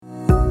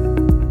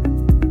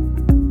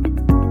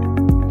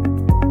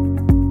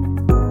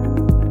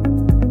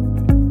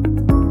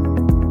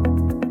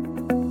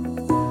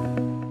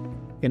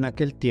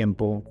aquel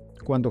tiempo,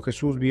 cuando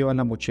Jesús vio a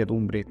la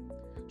muchedumbre,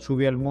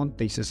 subió al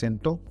monte y se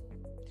sentó.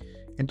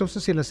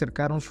 Entonces se le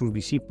acercaron sus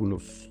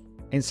discípulos.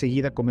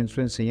 Enseguida comenzó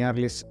a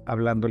enseñarles,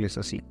 hablándoles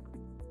así: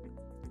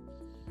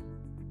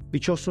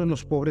 Dichosos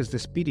los pobres de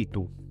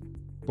espíritu,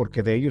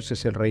 porque de ellos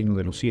es el reino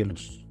de los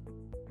cielos.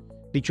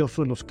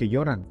 Dichosos los que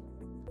lloran,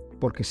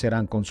 porque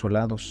serán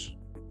consolados.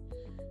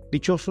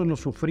 Dichosos los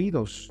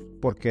sufridos,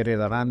 porque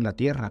heredarán la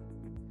tierra.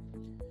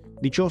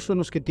 Dichosos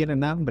los que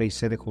tienen hambre y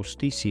sed de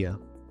justicia,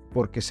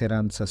 porque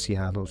serán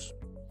saciados.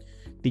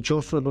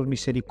 Dichosos los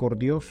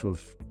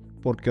misericordiosos,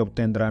 porque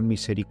obtendrán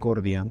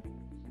misericordia.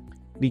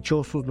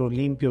 Dichosos los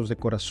limpios de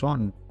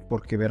corazón,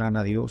 porque verán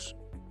a Dios.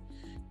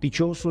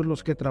 Dichosos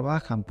los que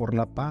trabajan por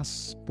la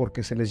paz,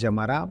 porque se les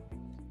llamará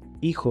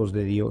hijos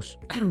de Dios.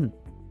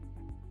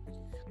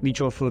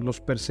 Dichosos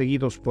los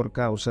perseguidos por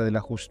causa de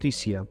la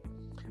justicia,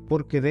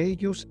 porque de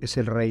ellos es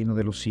el reino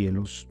de los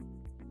cielos.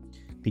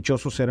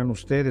 Dichosos serán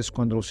ustedes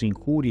cuando los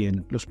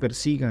injurien, los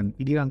persigan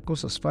y digan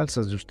cosas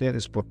falsas de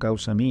ustedes por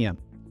causa mía.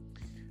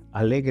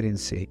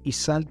 Alégrense y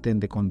salten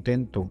de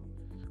contento,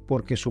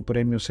 porque su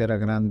premio será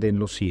grande en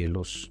los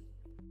cielos.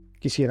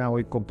 Quisiera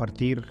hoy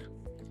compartir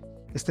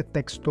este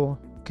texto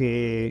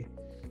que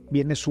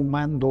viene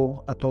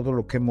sumando a todo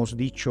lo que hemos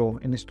dicho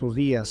en estos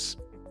días.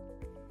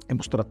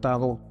 Hemos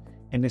tratado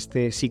en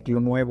este ciclo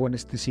nuevo, en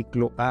este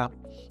ciclo A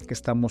que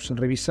estamos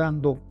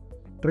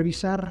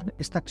revisar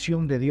esta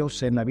acción de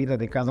Dios en la vida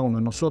de cada uno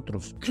de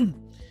nosotros.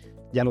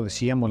 Ya lo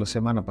decíamos la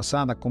semana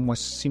pasada, cómo es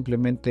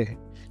simplemente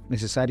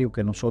necesario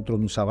que nosotros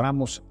nos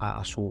abramos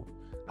a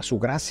su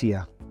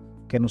gracia,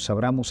 que nos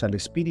abramos al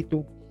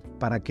Espíritu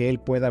para que Él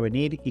pueda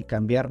venir y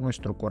cambiar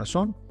nuestro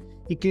corazón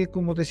y que,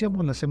 como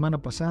decíamos la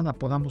semana pasada,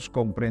 podamos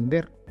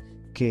comprender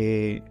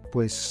que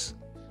pues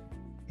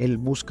Él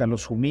busca a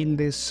los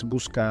humildes,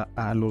 busca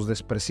a los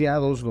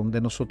despreciados,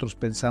 donde nosotros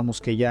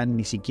pensamos que ya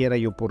ni siquiera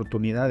hay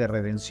oportunidad de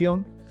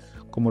redención,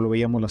 como lo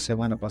veíamos la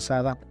semana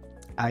pasada.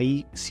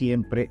 Ahí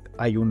siempre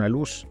hay una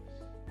luz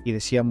y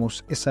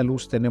decíamos, esa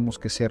luz tenemos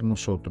que ser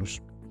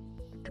nosotros.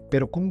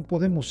 Pero ¿cómo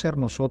podemos ser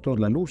nosotros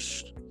la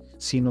luz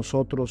si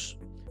nosotros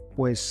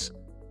pues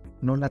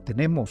no la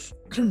tenemos?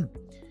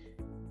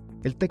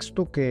 El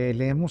texto que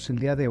leemos el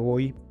día de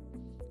hoy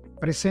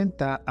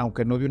presenta,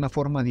 aunque no de una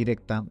forma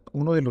directa,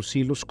 uno de los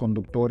hilos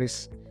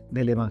conductores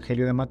del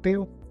Evangelio de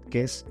Mateo,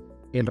 que es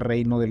el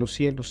reino de los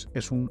cielos.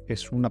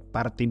 Es una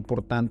parte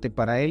importante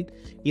para él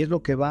y es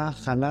lo que va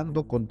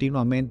jalando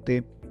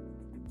continuamente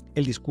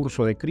el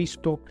discurso de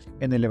Cristo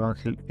en el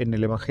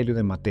Evangelio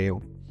de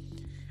Mateo.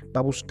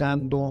 Va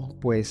buscando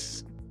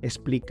pues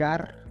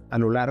explicar a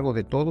lo largo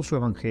de todo su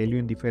Evangelio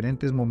en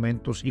diferentes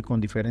momentos y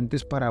con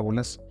diferentes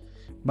parábolas,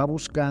 va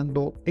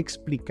buscando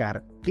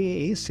explicar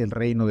qué es el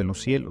reino de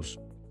los cielos.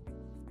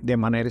 De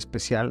manera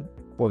especial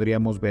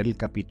podríamos ver el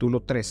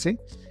capítulo 13,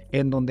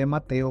 en donde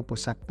Mateo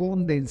pues ha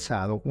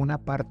condensado una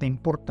parte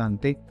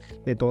importante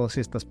de todas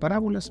estas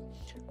parábolas,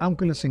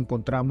 aunque las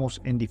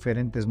encontramos en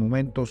diferentes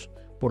momentos,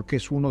 porque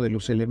es uno de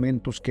los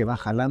elementos que va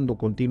jalando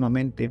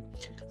continuamente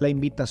la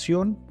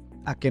invitación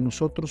a que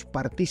nosotros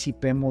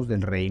participemos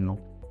del reino.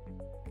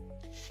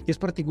 Y es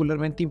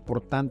particularmente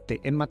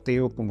importante en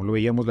Mateo, como lo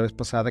veíamos la vez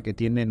pasada, que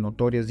tiene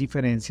notorias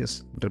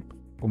diferencias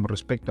como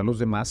respecto a los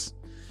demás.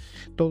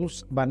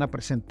 Todos van a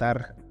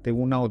presentar de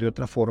una o de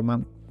otra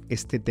forma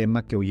este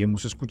tema que hoy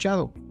hemos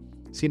escuchado.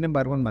 Sin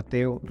embargo, en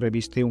Mateo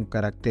reviste un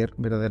carácter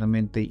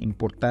verdaderamente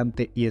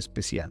importante y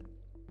especial.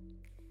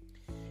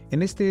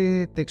 En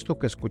este texto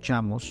que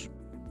escuchamos,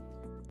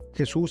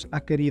 Jesús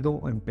ha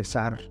querido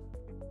empezar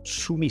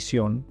su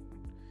misión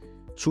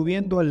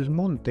subiendo al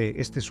monte.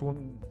 Este es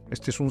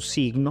un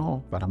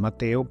signo para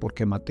Mateo,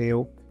 porque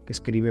Mateo, que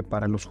escribe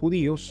para los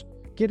judíos,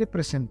 quiere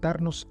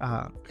presentarnos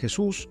a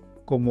Jesús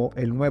como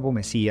el nuevo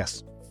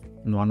Mesías,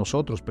 no a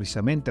nosotros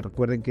precisamente.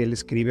 Recuerden que él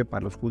escribe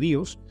para los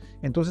judíos,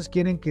 entonces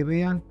quieren que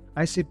vean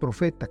a ese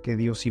profeta que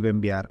Dios iba a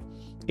enviar.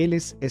 Él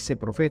es ese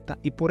profeta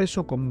y por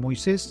eso, como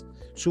Moisés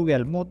sube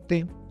al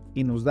monte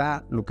y nos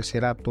da lo que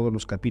será todos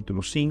los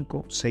capítulos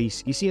 5,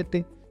 6 y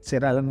 7,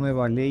 será la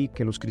nueva ley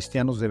que los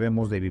cristianos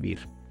debemos de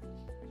vivir.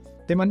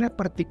 De manera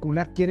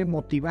particular quiere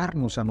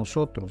motivarnos a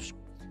nosotros,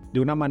 de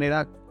una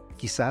manera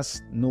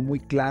quizás no muy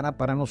clara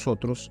para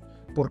nosotros,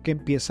 porque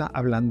empieza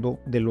hablando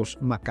de los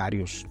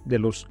macarios, de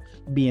los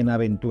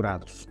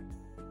bienaventurados.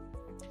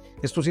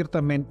 Esto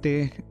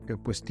ciertamente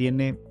pues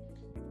tiene,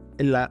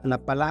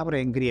 la palabra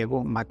en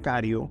griego,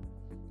 macario,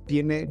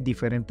 tiene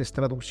diferentes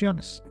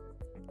traducciones.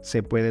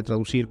 Se puede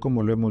traducir,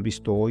 como lo hemos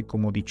visto hoy,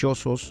 como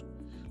dichosos,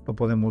 lo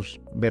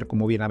podemos ver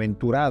como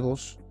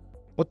bienaventurados,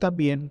 o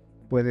también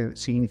puede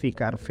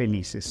significar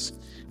felices.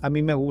 A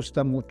mí me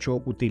gusta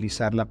mucho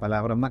utilizar la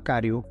palabra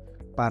macario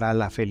para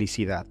la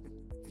felicidad.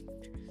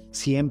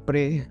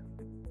 Siempre,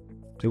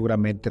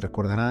 seguramente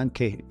recordarán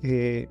que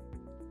he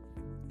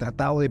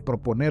tratado de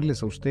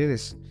proponerles a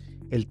ustedes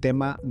el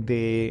tema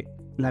de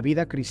la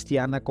vida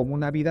cristiana como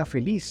una vida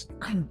feliz.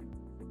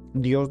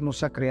 Dios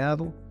nos ha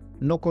creado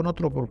no con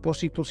otro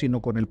propósito,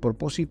 sino con el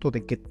propósito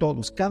de que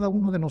todos, cada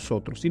uno de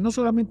nosotros, y no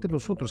solamente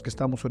nosotros que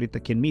estamos ahorita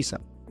aquí en misa,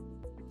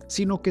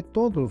 sino que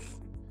todos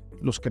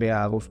los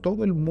creados,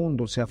 todo el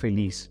mundo sea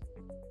feliz.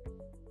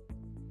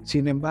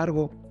 Sin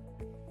embargo,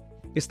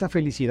 esta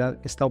felicidad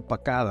está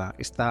opacada,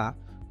 está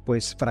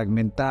pues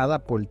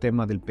fragmentada por el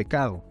tema del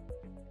pecado.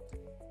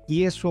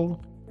 Y eso,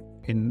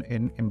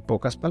 en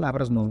pocas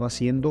palabras, nos va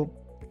haciendo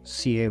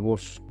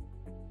ciegos.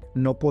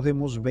 No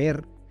podemos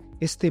ver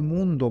este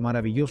mundo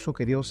maravilloso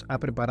que Dios ha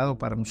preparado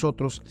para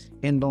nosotros,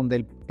 en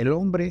donde el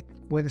hombre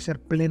puede ser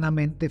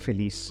plenamente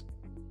feliz.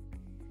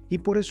 Y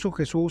por eso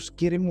Jesús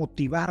quiere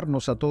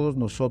motivarnos a todos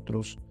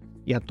nosotros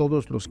y a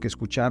todos los que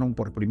escucharon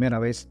por primera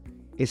vez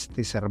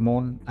este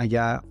sermón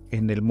allá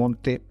en el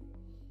monte,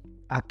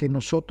 a que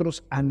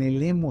nosotros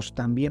anhelemos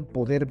también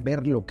poder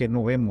ver lo que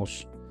no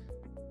vemos,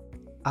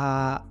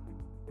 a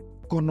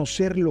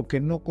conocer lo que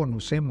no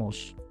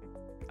conocemos,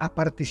 a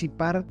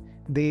participar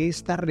de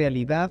esta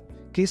realidad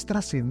que es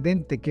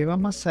trascendente, que va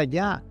más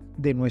allá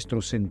de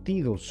nuestros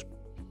sentidos.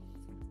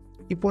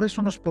 Y por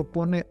eso nos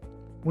propone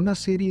una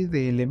serie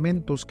de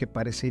elementos que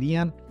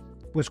parecerían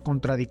pues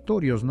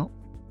contradictorios, ¿no?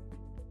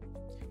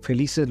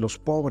 Felices los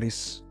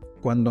pobres,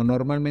 cuando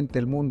normalmente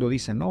el mundo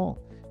dice, no,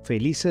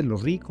 felices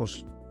los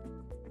ricos.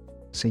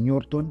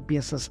 Señor, tú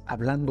empiezas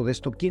hablando de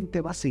esto, ¿quién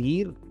te va a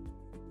seguir?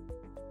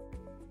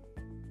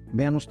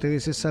 Vean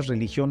ustedes esas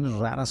religiones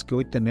raras que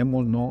hoy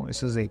tenemos, ¿no?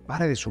 Esas de,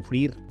 para de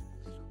sufrir.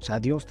 O sea,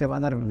 Dios te va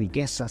a dar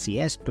riquezas y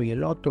esto y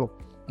el otro.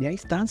 Y ahí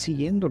están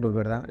siguiéndolos,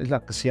 ¿verdad? Es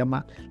la que se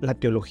llama la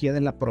teología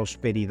de la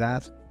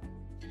prosperidad.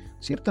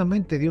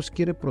 Ciertamente Dios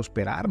quiere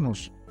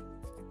prosperarnos,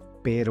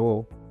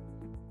 pero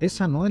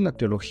esa no es la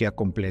teología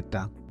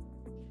completa.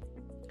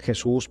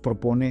 Jesús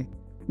propone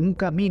un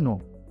camino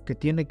que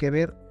tiene que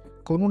ver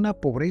con una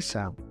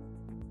pobreza,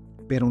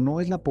 pero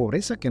no es la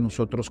pobreza que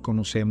nosotros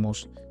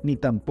conocemos, ni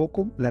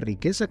tampoco la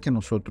riqueza que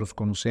nosotros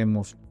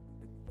conocemos.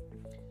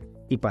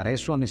 Y para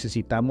eso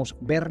necesitamos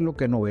ver lo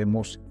que no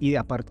vemos, y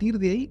a partir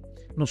de ahí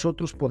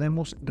nosotros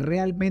podemos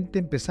realmente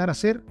empezar a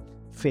ser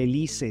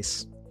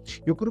felices.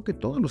 Yo creo que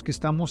todos los que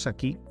estamos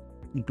aquí,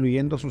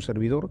 incluyendo a su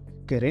servidor,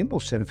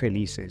 queremos ser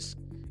felices.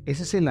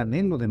 Ese es el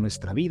anhelo de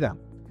nuestra vida.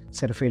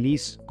 Ser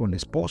feliz con la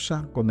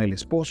esposa, con el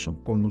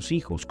esposo, con los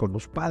hijos, con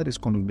los padres,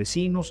 con los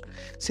vecinos.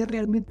 Ser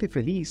realmente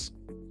feliz.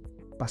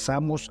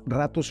 Pasamos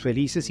ratos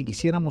felices y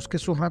quisiéramos que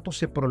esos ratos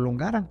se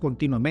prolongaran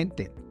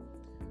continuamente.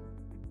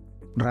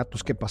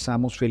 Ratos que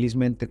pasamos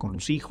felizmente con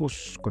los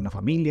hijos, con la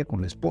familia,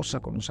 con la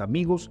esposa, con los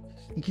amigos,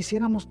 y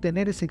quisiéramos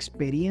tener esa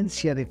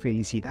experiencia de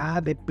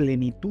felicidad, de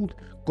plenitud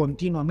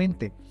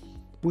continuamente.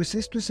 Pues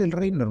esto es el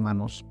reino,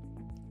 hermanos.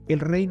 El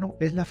reino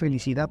es la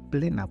felicidad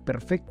plena,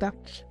 perfecta,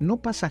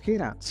 no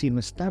pasajera, sino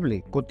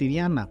estable,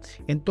 cotidiana,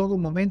 en todo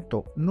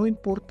momento. No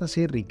importa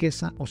si hay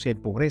riqueza o si hay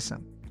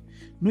pobreza.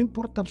 No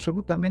importa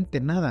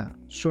absolutamente nada.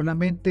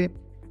 Solamente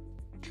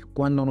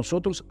cuando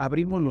nosotros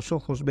abrimos los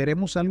ojos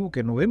veremos algo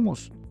que no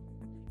vemos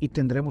y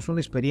tendremos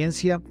una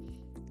experiencia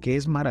que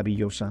es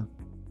maravillosa.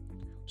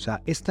 O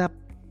sea, esta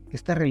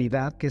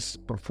realidad que es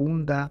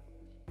profunda,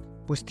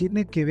 pues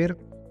tiene que ver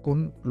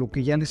con lo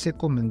que ya les he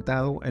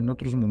comentado en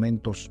otros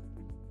momentos,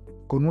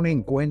 con un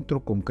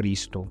encuentro con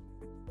Cristo.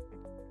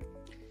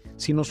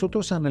 Si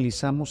nosotros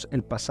analizamos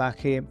el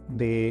pasaje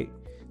del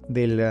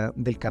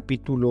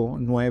capítulo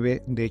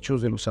 9 de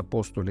Hechos de los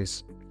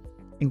Apóstoles,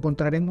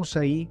 encontraremos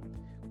ahí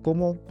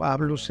cómo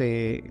Pablo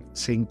se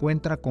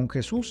encuentra con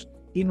Jesús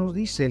y nos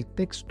dice el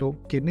texto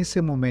que en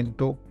ese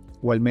momento,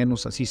 o al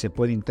menos así se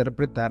puede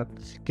interpretar,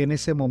 que en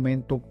ese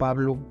momento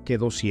Pablo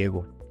quedó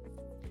ciego.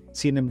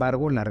 Sin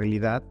embargo, la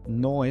realidad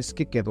no es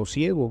que quedó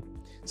ciego,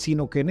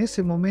 sino que en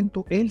ese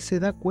momento él se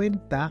da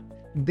cuenta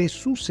de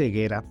su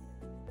ceguera.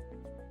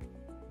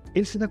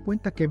 Él se da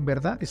cuenta que en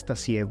verdad está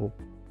ciego.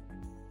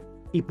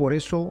 Y por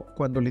eso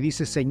cuando le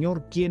dice,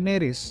 Señor, ¿quién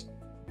eres?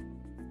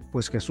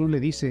 Pues Jesús le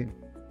dice,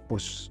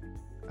 pues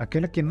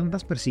aquel a quien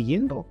andas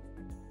persiguiendo.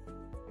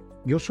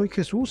 Yo soy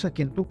Jesús a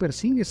quien tú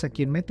persigues, a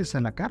quien metes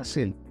a la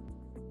cárcel.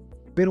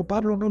 Pero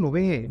Pablo no lo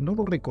ve, no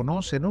lo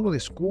reconoce, no lo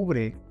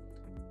descubre.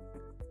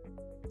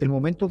 El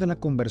momento de la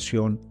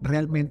conversión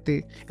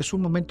realmente es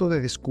un momento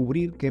de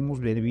descubrir que hemos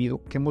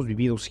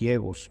vivido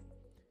ciegos,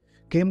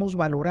 que hemos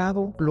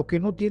valorado lo que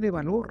no tiene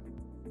valor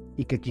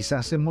y que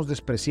quizás hemos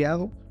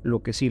despreciado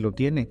lo que sí lo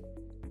tiene.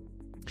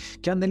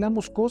 Que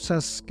anhelamos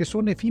cosas que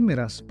son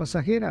efímeras,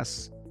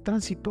 pasajeras,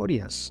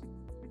 transitorias,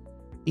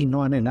 y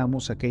no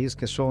anhelamos aquellas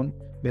que son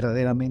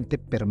verdaderamente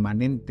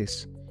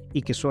permanentes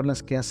y que son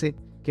las que hacen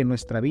que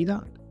nuestra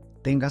vida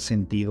tenga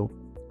sentido.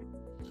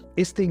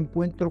 Este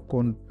encuentro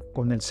con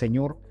el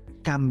Señor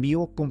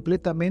cambió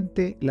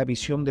completamente la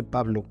visión de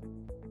Pablo.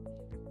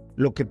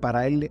 Lo que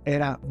para él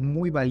era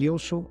muy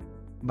valioso,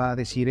 va a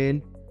decir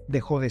él,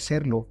 dejó de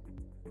serlo.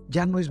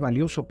 Ya no es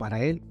valioso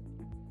para él.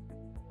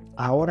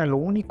 Ahora lo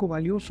único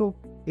valioso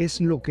es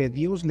lo que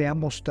Dios le ha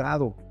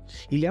mostrado.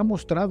 Y le ha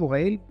mostrado a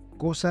él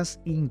cosas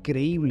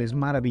increíbles,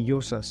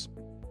 maravillosas.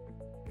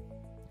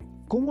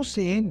 ¿Cómo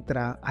se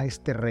entra a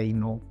este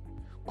reino?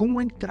 ¿Cómo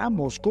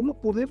entramos?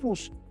 ¿Cómo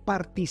podemos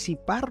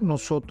participar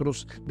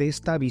nosotros de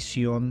esta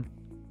visión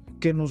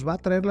que nos va a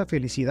traer la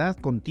felicidad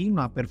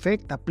continua,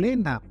 perfecta,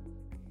 plena?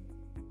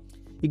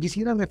 Y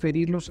quisiera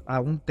referirlos a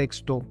un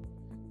texto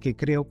que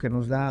creo que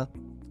nos da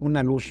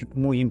una luz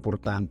muy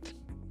importante.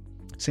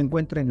 Se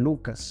encuentra en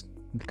Lucas,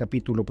 el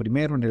capítulo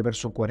 1, en el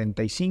verso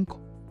 45.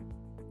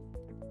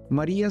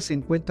 María se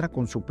encuentra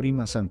con su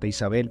prima Santa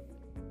Isabel,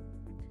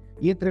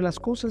 y entre las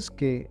cosas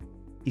que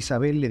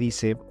Isabel le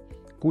dice,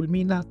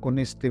 culmina con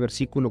este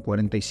versículo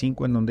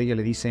 45 en donde ella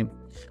le dice,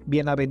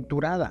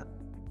 bienaventurada,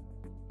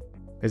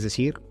 es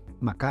decir,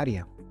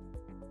 Macaria.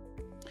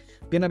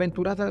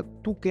 Bienaventurada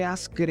tú que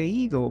has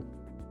creído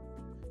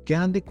que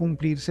han de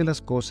cumplirse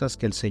las cosas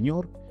que el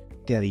Señor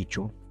te ha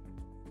dicho.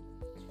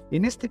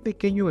 En este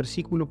pequeño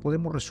versículo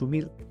podemos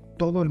resumir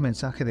todo el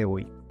mensaje de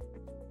hoy.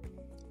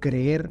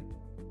 Creer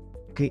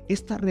que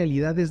estas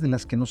realidades de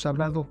las que nos ha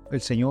hablado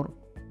el Señor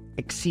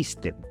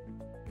existen.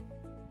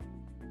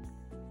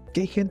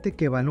 Que hay gente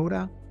que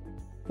valora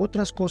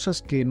otras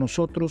cosas que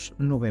nosotros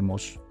no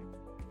vemos.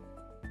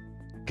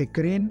 Que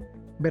creen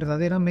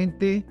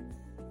verdaderamente,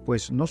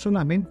 pues no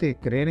solamente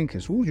creer en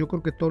Jesús, yo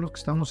creo que todos los que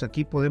estamos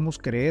aquí podemos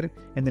creer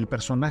en el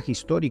personaje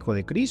histórico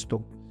de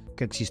Cristo,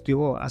 que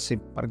existió hace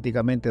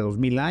prácticamente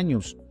 2000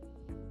 años,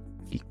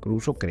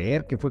 incluso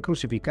creer que fue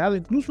crucificado,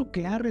 incluso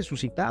que ha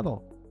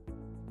resucitado.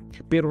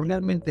 Pero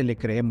realmente le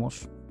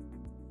creemos,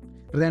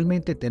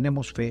 realmente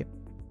tenemos fe.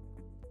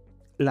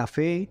 La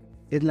fe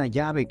es la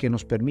llave que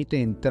nos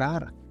permite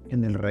entrar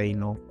en el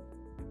reino.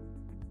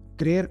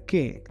 Creer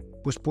que,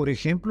 pues por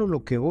ejemplo,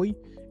 lo que hoy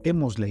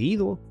hemos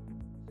leído,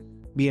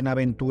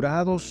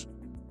 bienaventurados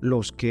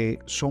los que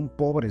son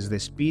pobres de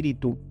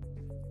espíritu.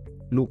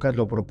 Lucas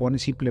lo propone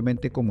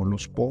simplemente como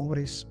los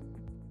pobres.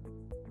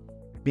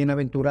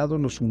 Bienaventurados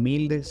los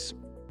humildes.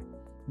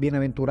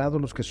 Bienaventurados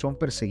los que son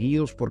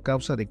perseguidos por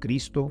causa de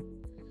Cristo.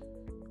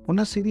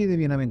 Una serie de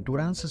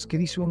bienaventuranzas que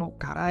dice uno,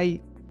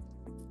 caray,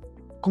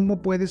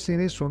 ¿cómo puede ser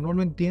eso? No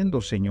lo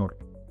entiendo, Señor.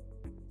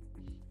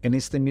 En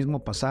este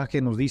mismo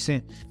pasaje nos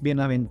dice,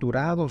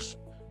 bienaventurados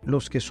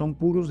los que son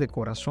puros de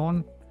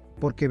corazón,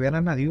 porque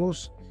verán a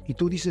Dios. Y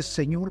tú dices,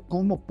 Señor,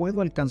 ¿cómo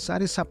puedo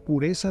alcanzar esa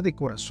pureza de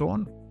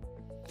corazón?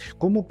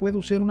 ¿Cómo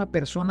puedo ser una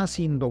persona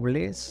sin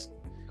doblez?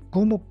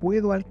 ¿Cómo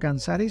puedo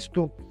alcanzar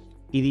esto?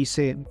 Y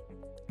dice,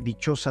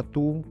 dichosa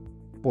tú,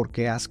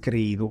 porque has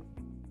creído.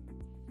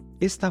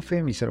 Esta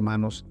fe, mis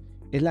hermanos,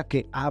 es la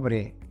que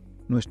abre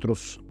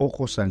nuestros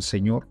ojos al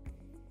Señor.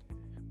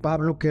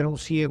 Pablo, que era un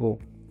ciego,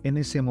 en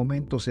ese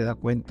momento se da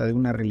cuenta de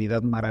una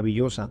realidad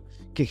maravillosa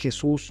que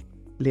Jesús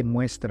le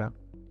muestra.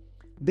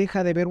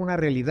 Deja de ver una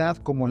realidad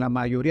como la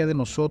mayoría de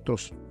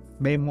nosotros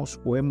vemos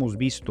o hemos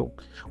visto,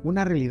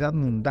 una realidad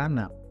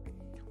mundana,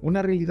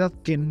 una realidad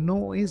que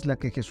no es la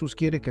que Jesús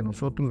quiere que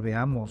nosotros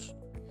veamos,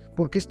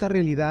 porque esta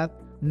realidad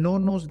no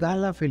nos da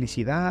la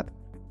felicidad.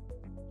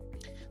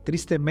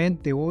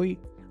 Tristemente hoy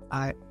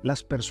a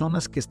las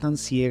personas que están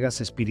ciegas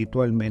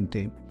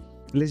espiritualmente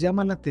les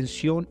llama la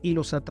atención y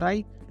los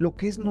atrae lo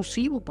que es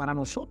nocivo para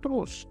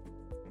nosotros.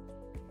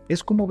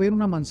 Es como ver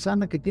una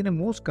manzana que tiene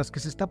moscas, que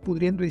se está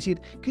pudriendo y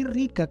decir, qué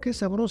rica, qué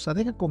sabrosa,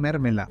 deja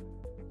comérmela.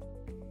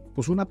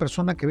 Pues una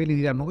persona que ve le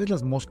dirá, ¿no ves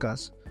las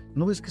moscas?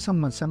 ¿No ves que esa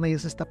manzana ya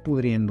se está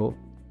pudriendo?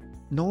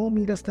 No,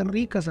 mira, está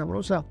rica,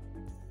 sabrosa.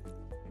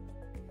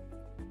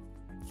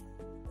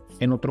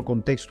 En otro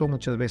contexto,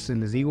 muchas veces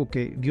les digo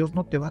que Dios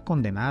no te va a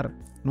condenar,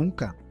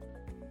 nunca.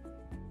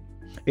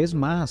 Es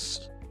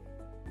más,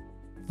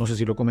 no sé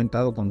si lo he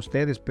comentado con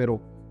ustedes,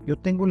 pero yo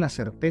tengo la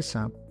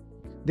certeza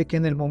de que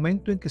en el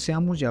momento en que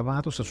seamos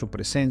llamados a su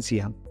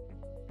presencia,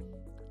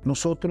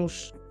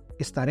 nosotros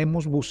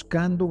estaremos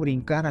buscando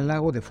brincar al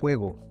lago de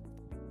fuego.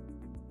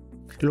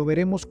 Lo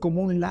veremos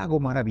como un lago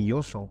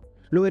maravilloso,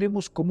 lo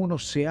veremos como un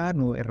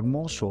océano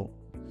hermoso,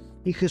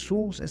 y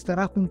Jesús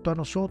estará junto a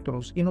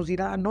nosotros y nos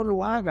dirá, no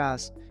lo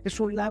hagas, es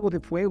un lago de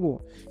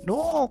fuego.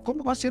 No,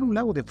 ¿cómo va a ser un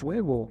lago de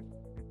fuego?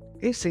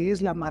 Ese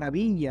es la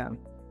maravilla.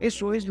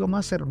 Eso es lo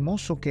más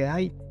hermoso que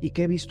hay y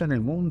que he visto en el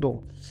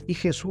mundo. Y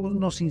Jesús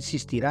nos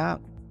insistirá.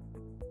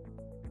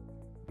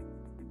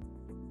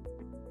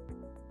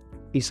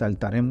 Y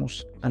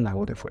saltaremos al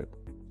lago de fuego.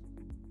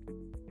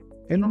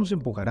 Él no nos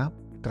empujará,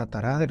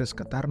 tratará de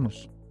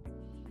rescatarnos.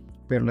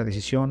 Pero la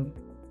decisión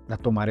la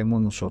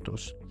tomaremos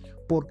nosotros.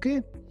 ¿Por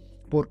qué?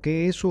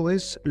 Porque eso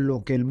es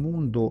lo que el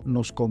mundo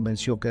nos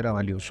convenció que era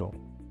valioso.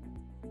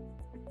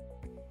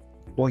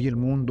 Hoy el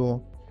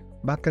mundo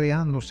va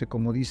creándose,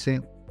 como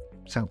dice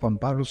San Juan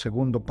Pablo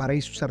II,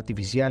 paraísos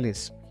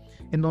artificiales,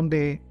 en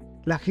donde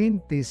la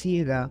gente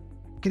ciega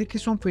cree que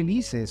son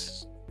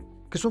felices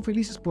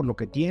por lo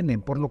que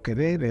tienen, por lo que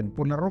beben,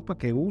 por la ropa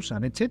que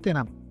usan,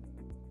 etc.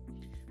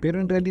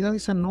 Pero en realidad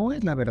esa no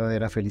es la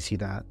verdadera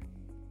felicidad.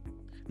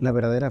 La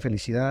verdadera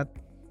felicidad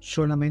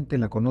solamente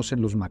la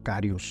conocen los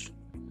macarios,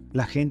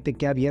 la gente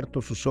que ha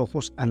abierto sus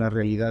ojos a las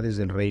realidades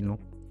del reino,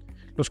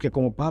 los que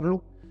como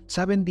Pablo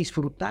saben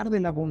disfrutar de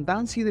la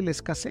abundancia y de la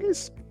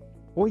escasez.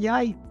 Hoy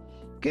hay,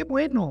 qué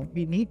bueno,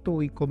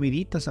 vinito y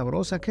comidita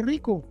sabrosa, qué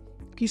rico.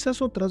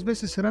 Quizás otras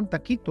veces serán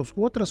taquitos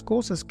u otras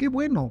cosas, qué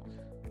bueno.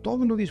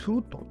 Todo lo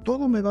disfruto,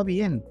 todo me va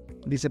bien,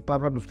 dice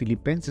Pablo a los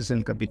Filipenses en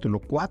el capítulo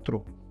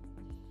 4.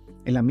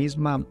 En la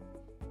misma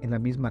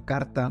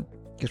carta,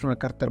 que es una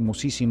carta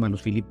hermosísima a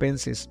los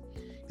Filipenses,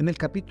 En el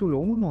capítulo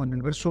 1, en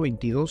el verso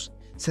 22,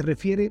 se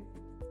refiere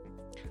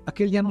a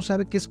que él ya no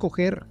sabe qué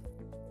escoger,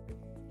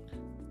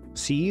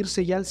 si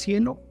irse ya al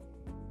cielo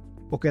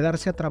o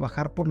quedarse a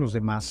trabajar por los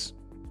demás.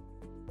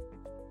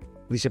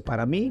 Dice,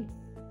 para mí,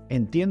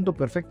 entiendo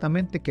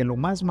perfectamente que lo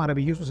más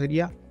maravilloso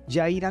sería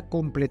ya ir a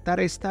completar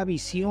esta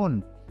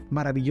visión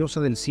maravillosa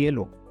del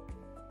cielo.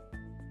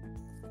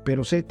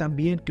 Pero sé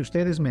también que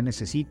ustedes me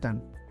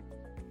necesitan.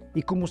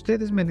 Y como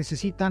ustedes me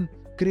necesitan,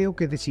 creo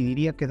que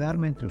decidiría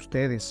quedarme entre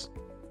ustedes.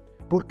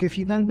 Porque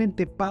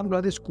finalmente Pablo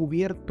ha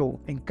descubierto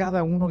en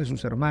cada uno de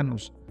sus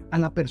hermanos a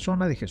la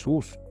persona de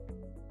Jesús.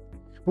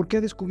 Porque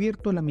ha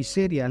descubierto la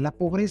miseria, la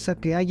pobreza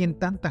que hay en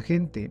tanta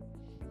gente.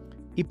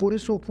 Y por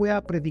eso fue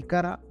a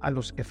predicar a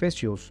los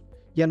efesios,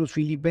 y a los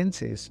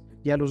filipenses,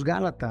 y a los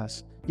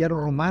gálatas, y a los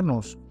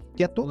romanos,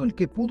 y a todo el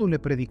que pudo le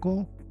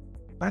predicó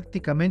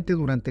prácticamente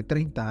durante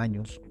 30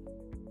 años.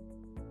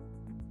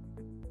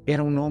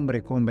 Era un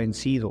hombre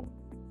convencido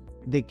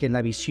de que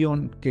la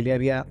visión que le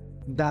había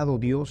dado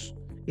Dios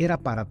era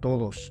para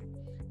todos,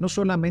 no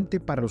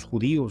solamente para los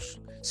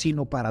judíos,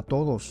 sino para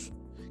todos,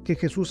 que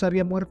Jesús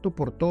había muerto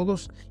por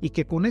todos y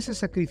que con ese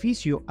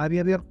sacrificio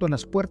había abierto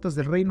las puertas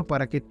del reino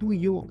para que tú y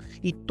yo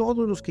y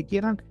todos los que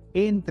quieran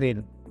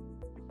entren.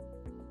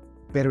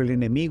 Pero el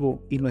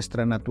enemigo y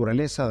nuestra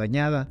naturaleza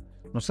dañada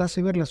nos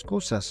hace ver las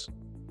cosas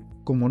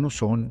como no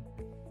son.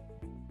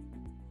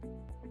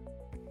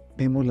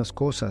 Vemos las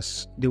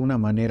cosas de una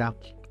manera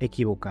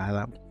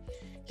equivocada.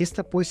 Y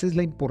esta pues es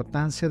la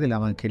importancia de la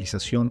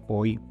evangelización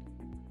hoy.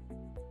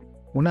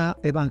 Una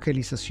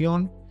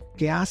evangelización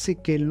que hace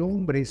que el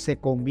hombre se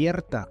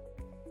convierta,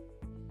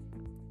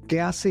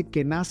 que hace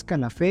que nazca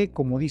la fe,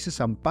 como dice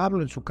San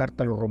Pablo en su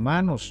carta a los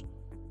Romanos.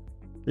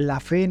 La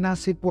fe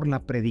nace por la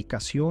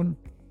predicación.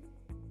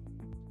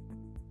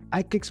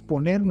 Hay que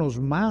exponernos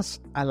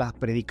más a la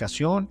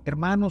predicación.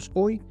 Hermanos,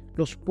 hoy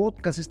los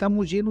podcasts,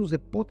 estamos llenos de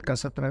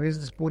podcasts a través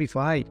de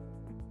Spotify,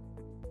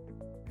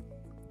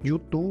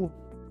 YouTube,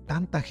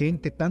 tanta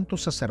gente,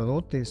 tantos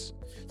sacerdotes,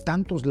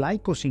 tantos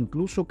laicos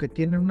incluso que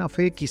tienen una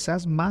fe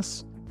quizás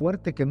más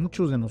fuerte que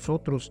muchos de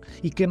nosotros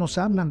y que nos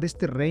hablan de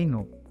este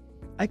reino.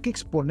 Hay que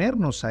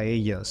exponernos a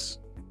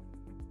ellas.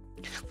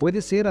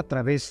 Puede ser a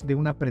través de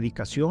una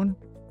predicación,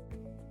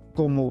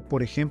 como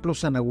por ejemplo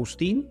San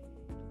Agustín.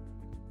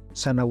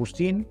 San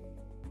Agustín,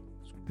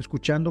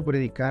 escuchando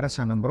predicar a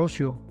San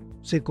Ambrosio,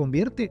 se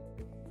convierte,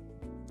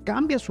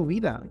 cambia su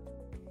vida.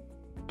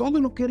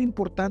 Todo lo que era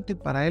importante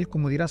para él,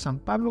 como dirá San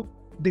Pablo,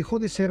 dejó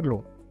de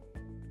serlo.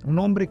 Un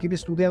hombre que había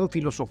estudiado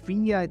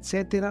filosofía,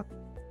 etc.,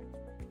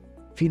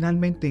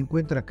 finalmente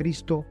encuentra a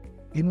Cristo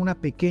en una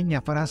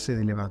pequeña frase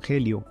del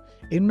Evangelio,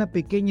 en una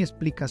pequeña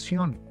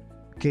explicación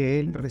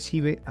que él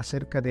recibe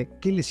acerca de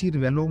qué le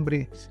sirve al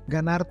hombre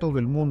ganar todo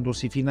el mundo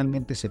si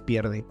finalmente se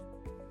pierde.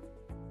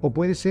 O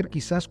puede ser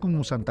quizás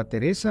como Santa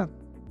Teresa,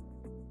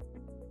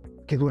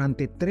 que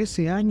durante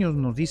 13 años,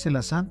 nos dice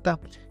la santa,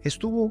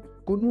 estuvo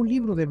con un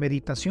libro de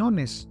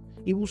meditaciones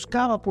y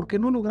buscaba porque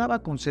no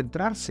lograba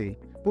concentrarse,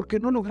 porque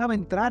no lograba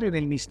entrar en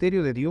el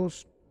misterio de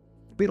Dios.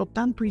 Pero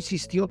tanto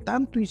insistió,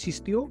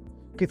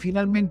 que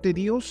finalmente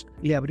Dios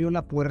le abrió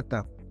la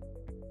puerta.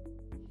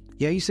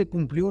 Y ahí se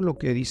cumplió lo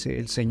que dice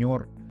el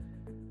Señor.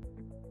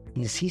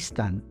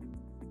 Insistan,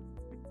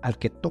 al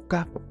que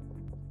toca,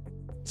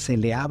 se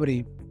le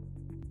abre,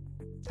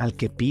 al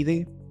que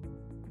pide,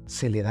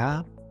 se le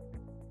da,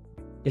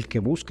 el que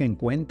busca,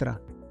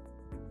 encuentra.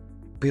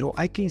 Pero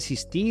hay que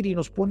insistir y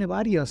nos pone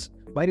varios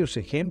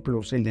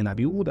ejemplos, el de la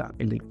viuda,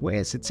 el del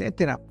juez,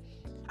 etc.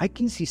 Hay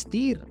que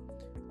insistir.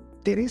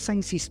 Teresa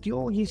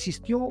insistió y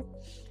insistió,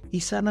 y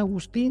San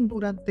Agustín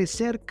durante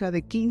cerca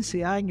de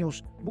 15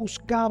 años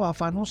buscaba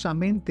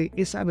afanosamente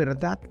esa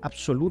verdad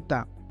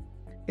absoluta,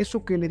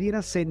 eso que le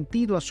diera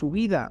sentido a su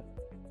vida.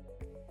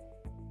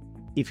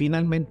 Y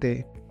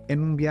finalmente,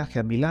 en un viaje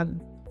a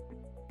Milán,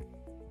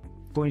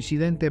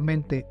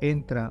 coincidentemente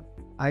entra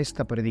a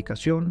esta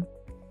predicación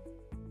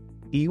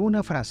y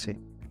una frase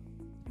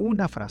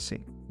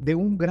de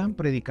un gran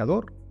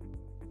predicador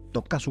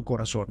toca su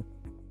corazón.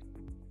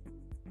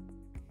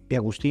 Y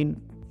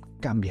Agustín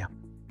cambia,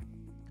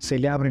 se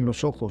le abren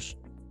los ojos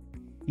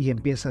y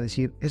empieza a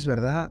decir, es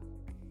verdad,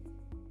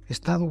 he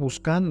estado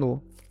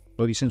buscando,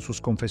 lo dicen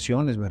sus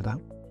confesiones, ¿verdad?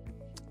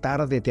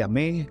 Tarde te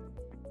amé,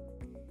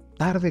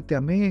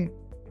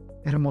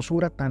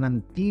 hermosura tan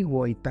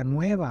antigua y tan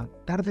nueva,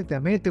 tarde te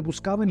amé, te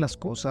buscaba en las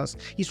cosas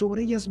y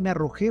sobre ellas me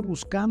arrojé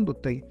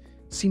buscándote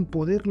sin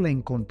poderla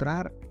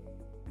encontrar.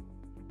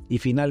 Y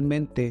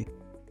finalmente,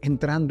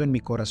 entrando en mi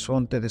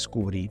corazón te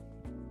descubrí.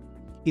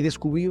 Y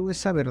descubrió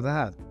esa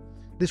verdad,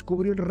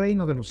 descubrió el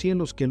reino de los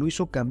cielos que lo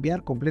hizo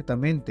cambiar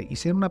completamente y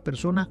ser una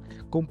persona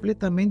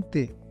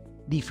completamente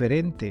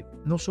diferente.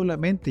 No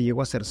solamente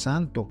llegó a ser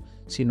santo,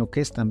 sino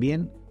que es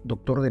también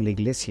doctor de la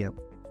iglesia.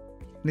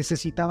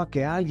 Necesitaba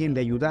que alguien le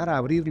ayudara a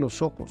abrir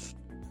los ojos,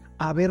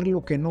 a ver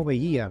lo que no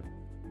veía,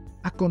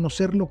 a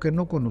conocer lo que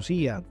no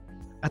conocía,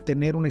 a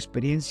tener una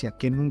experiencia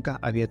que nunca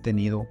había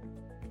tenido.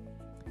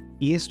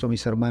 Y esto,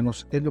 mis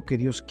hermanos, es lo que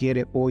Dios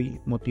quiere hoy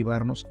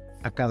motivarnos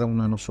a cada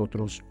uno de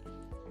nosotros.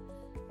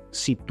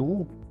 Si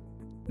tú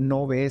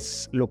no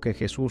ves lo que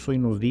Jesús hoy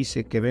nos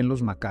dice que ven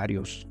los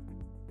macarios,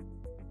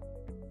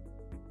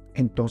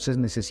 entonces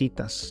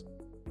necesitas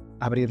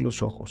abrir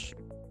los ojos.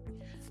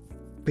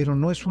 Pero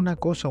no es una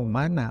cosa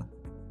humana.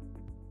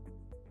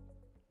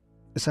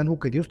 Es algo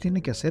que Dios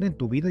tiene que hacer en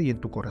tu vida y en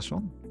tu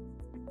corazón.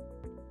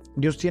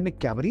 Dios tiene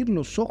que abrir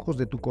los ojos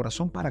de tu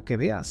corazón para que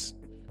veas,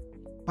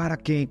 para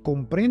que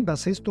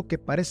comprendas esto que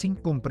parece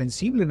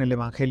incomprensible en el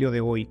Evangelio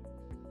de hoy.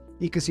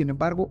 Y que sin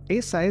embargo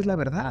esa es la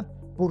verdad,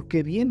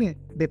 porque viene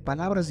de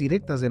palabras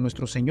directas de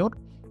nuestro Señor.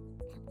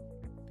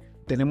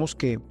 Tenemos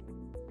que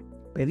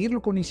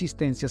pedirlo con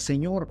insistencia.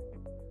 Señor,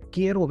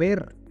 quiero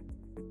ver.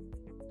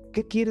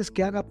 ¿Qué quieres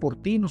que haga por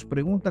ti? Nos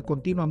pregunta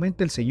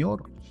continuamente el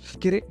Señor.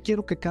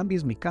 Quiero que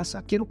cambies mi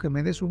casa, quiero que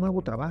me des un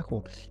nuevo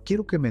trabajo,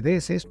 quiero que me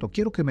des esto,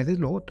 quiero que me des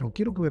lo otro,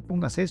 quiero que me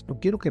pongas esto,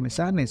 quiero que me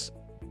sanes.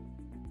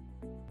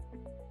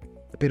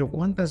 Pero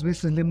 ¿cuántas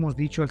veces le hemos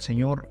dicho al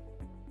Señor,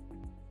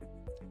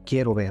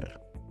 quiero ver?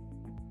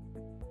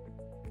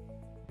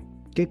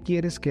 ¿Qué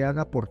quieres que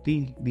haga por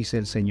ti? Dice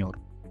el Señor.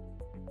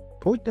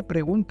 Hoy te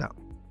pregunta,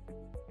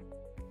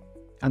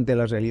 ante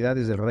las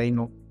realidades del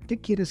reino, ¿qué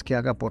quieres que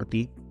haga por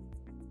ti?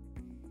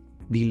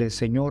 Dile,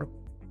 Señor,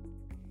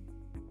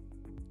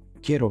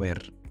 quiero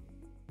ver.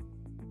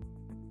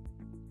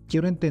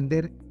 Quiero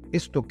entender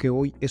esto que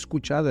hoy he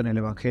escuchado en el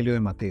Evangelio de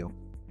Mateo.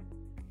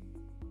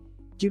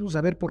 Quiero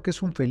saber por qué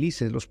son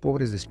felices los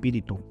pobres de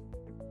espíritu,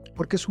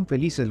 por qué son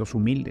felices los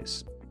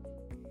humildes,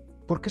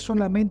 por qué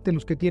solamente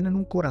los que tienen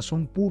un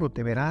corazón puro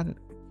te verán.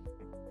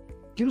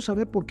 Quiero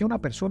saber por qué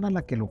una persona a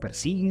la que lo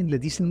persiguen, le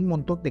dicen un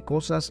montón de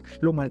cosas,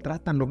 lo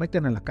maltratan, lo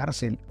meten en la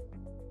cárcel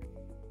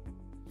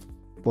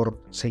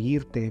por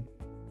seguirte,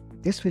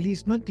 es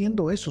feliz. No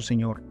entiendo eso,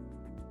 Señor.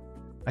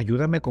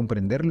 Ayúdame a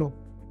comprenderlo.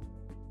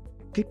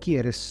 ¿Qué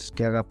quieres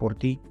que haga por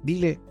ti?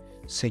 Dile,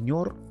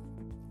 Señor,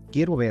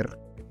 quiero ver.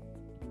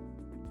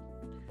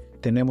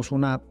 Tenemos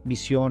una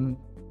visión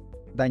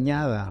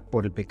dañada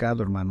por el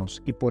pecado,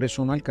 hermanos, y por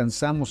eso no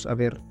alcanzamos a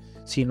ver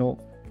sino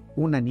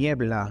una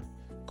niebla,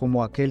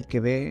 como aquel que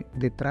ve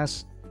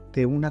detrás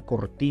de una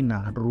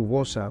cortina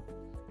rugosa,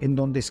 en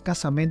donde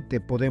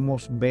escasamente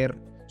podemos ver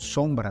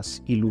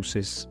sombras y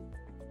luces.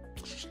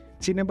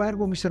 Sin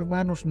embargo, mis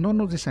hermanos, no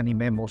nos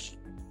desanimemos.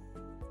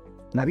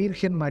 La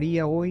Virgen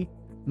María hoy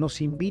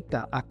nos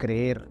invita a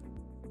creerle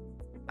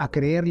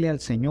al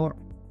Señor.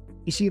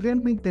 Y si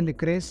realmente le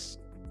crees,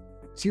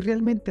 si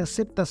realmente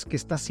aceptas que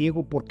estás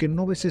ciego porque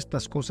no ves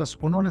estas cosas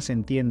o no las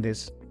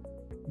entiendes,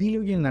 dile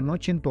hoy en la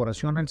noche en tu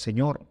oración al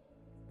Señor,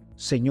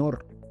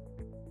 Señor,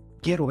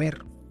 quiero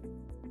ver,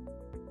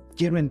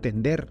 quiero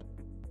entender,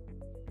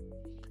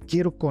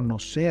 quiero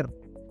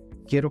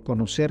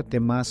conocerte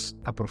más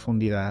a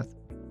profundidad.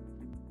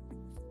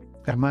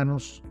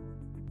 Hermanos,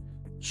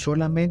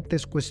 solamente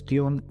es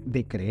cuestión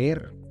de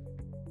creer,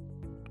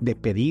 de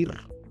pedir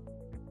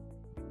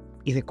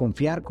y de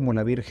confiar como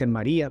la Virgen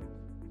María.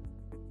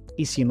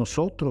 Y si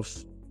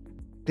nosotros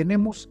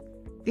tenemos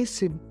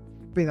ese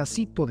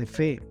pedacito de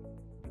fe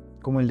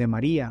como el de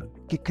María,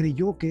 que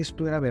creyó que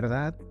esto era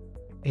verdad,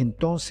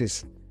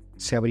 entonces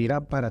se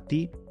abrirán para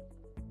ti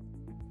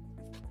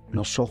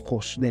los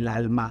ojos del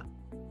alma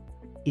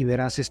y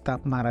verás esta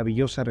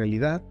maravillosa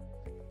realidad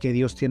que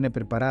Dios tiene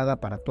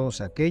preparada para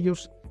todos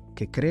aquellos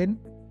que creen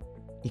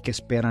y que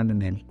esperan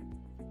en Él.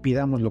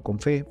 Pidámoslo con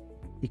fe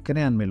y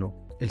créanmelo,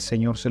 el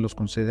Señor se los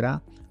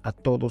concederá a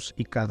todos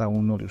y cada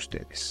uno de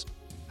ustedes.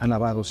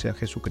 Alabado sea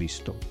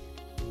Jesucristo.